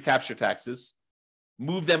depreciation recapture taxes,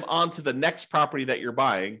 move them onto the next property that you're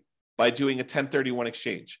buying by doing a 1031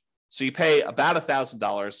 exchange. So you pay about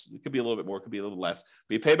 $1,000. It could be a little bit more, it could be a little less,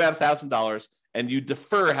 but you pay about $1,000 and you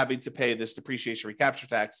defer having to pay this depreciation recapture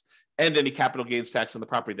tax and any capital gains tax on the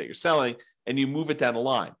property that you're selling, and you move it down the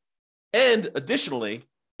line. And additionally,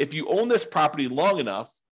 if you own this property long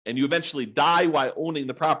enough and you eventually die while owning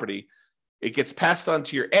the property, it gets passed on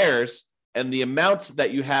to your heirs, and the amounts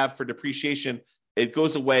that you have for depreciation, it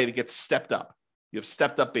goes away and it gets stepped up. You have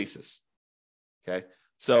stepped up basis. Okay.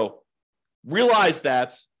 So realize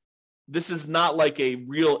that this is not like a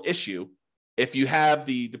real issue. If you have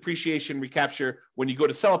the depreciation recapture, when you go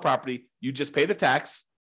to sell a property, you just pay the tax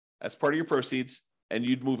as part of your proceeds and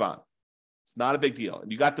you'd move on. It's not a big deal.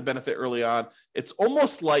 And you got the benefit early on. It's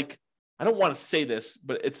almost like, I don't want to say this,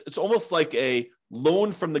 but it's almost like a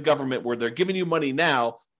loan from the government where they're giving you money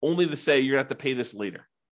now only to say you're going to have to pay this later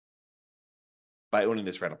by owning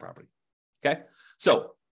this rental property. Okay.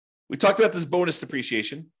 So we talked about this bonus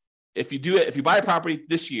depreciation. If you buy a property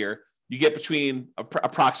this year, you get between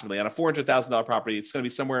approximately on a $400,000 property, it's going to be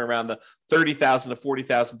somewhere around the $30,000 to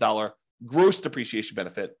 $40,000 gross depreciation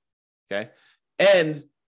benefit. Okay. And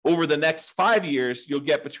over the next 5 years, you'll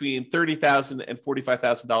get between $30,000 and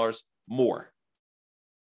 $45,000 more.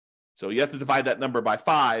 So you have to divide that number by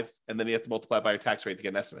 5, and then you have to multiply by your tax rate to get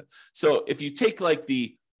an estimate. So if you take like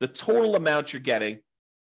the total amount you're getting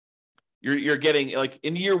like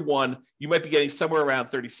in year one, you might be getting somewhere around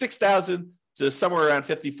 $36,000 to somewhere around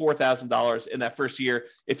 $54,000 in that first year.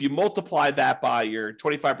 If you multiply that by your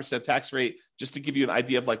 25% tax rate, just to give you an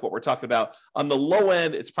idea of like what we're talking about, on the low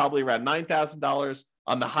end, it's probably around $9,000.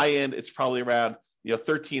 On the high end, it's probably around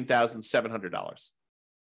 $13,700.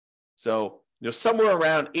 So somewhere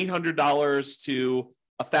around $800 to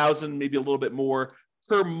 $1,000, maybe a little bit more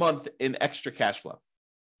per month in extra cash flow.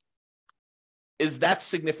 Is that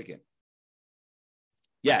significant?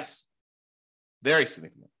 Yes, very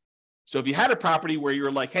significant. So if you had a property where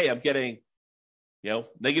you're like, hey, I'm getting,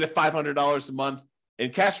 negative $500 a month in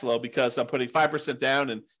cash flow because I'm putting 5% down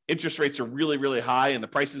and interest rates are really, really high and the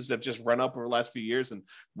prices have just run up over the last few years and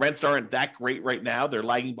rents aren't that great right now. They're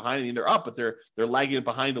lagging behind. I mean, they're up, but they're lagging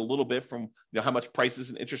behind a little bit from how much prices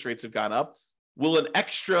and interest rates have gone up. Will an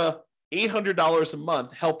extra $800 a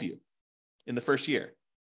month help you in the first year?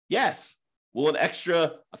 Yes. Will an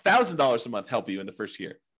extra $1,000 a month help you in the first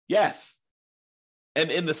year? Yes.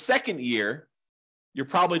 And in the second year, you're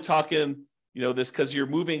probably talking, this because you're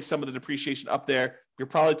moving some of the depreciation up there. You're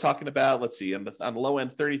probably talking about, let's see, on the low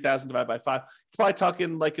end, 30,000 divided by 5. You're probably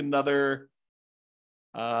talking like another,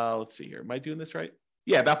 let's see here. Am I doing this right?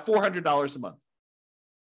 Yeah, about $400 a month.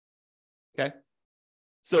 Okay.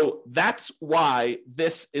 So that's why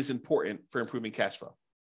this is important for improving cash flow.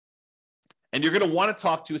 And you're going to want to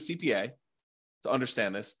talk to a CPA to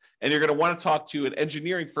understand this. And you're going to want to talk to an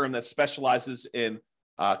engineering firm that specializes in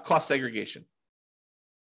cost segregation.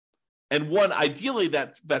 And one ideally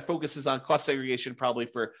that focuses on cost segregation probably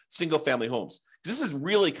for single family homes. This is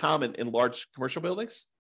really common in large commercial buildings,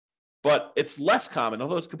 but it's less common,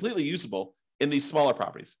 although it's completely usable, in these smaller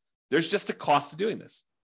properties. There's just a cost to doing this.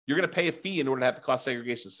 You're going to pay a fee in order to have the cost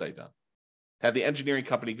segregation study done. Have the engineering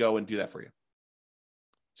company go and do that for you.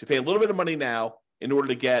 So you pay a little bit of money now in order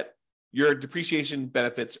to get your depreciation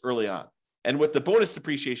benefits early on. And with the bonus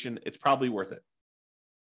depreciation, it's probably worth it.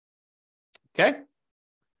 Okay?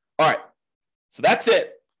 All right. So that's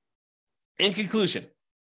it. In conclusion,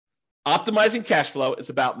 optimizing cash flow is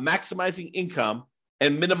about maximizing income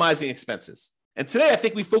and minimizing expenses. And today, I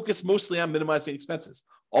think we focus mostly on minimizing expenses,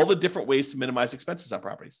 all the different ways to minimize expenses on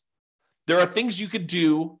properties. There are things you could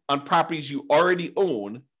do on properties you already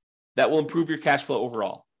own that will improve your cash flow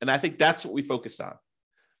overall. And I think that's what we focused on.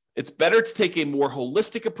 It's better to take a more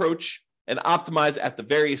holistic approach and optimize at the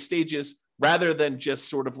various stages rather than just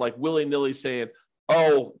sort of like willy-nilly saying,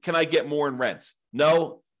 oh, can I get more in rent?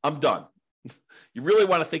 No, I'm done. You really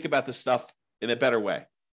want to think about this stuff in a better way,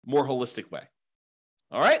 more holistic way.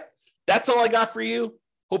 All right. That's all I got for you.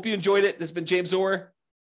 Hope you enjoyed it. This has been James Orr.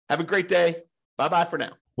 Have a great day. Bye-bye for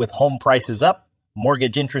now. With home prices up,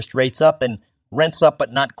 mortgage interest rates up, and rents up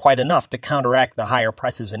but not quite enough to counteract the higher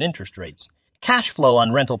prices and interest rates, cash flow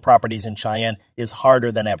on rental properties in Cheyenne is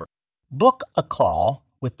harder than ever. Book a call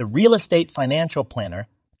with the Real Estate Financial Planner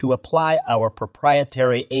to apply our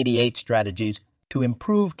proprietary 88 strategies to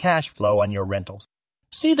improve cash flow on your rentals.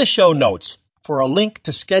 See the show notes for a link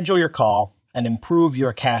to schedule your call and improve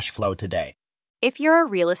your cash flow today. If you're a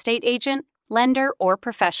real estate agent, lender, or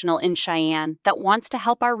professional in Cheyenne that wants to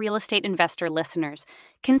help our real estate investor listeners,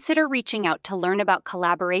 consider reaching out to learn about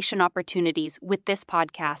collaboration opportunities with this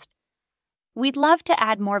podcast. We'd love to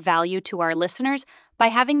add more value to our listeners by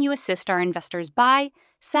having you assist our investors buy,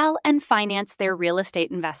 sell, and finance their real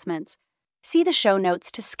estate investments. See the show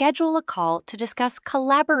notes to schedule a call to discuss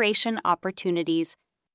collaboration opportunities.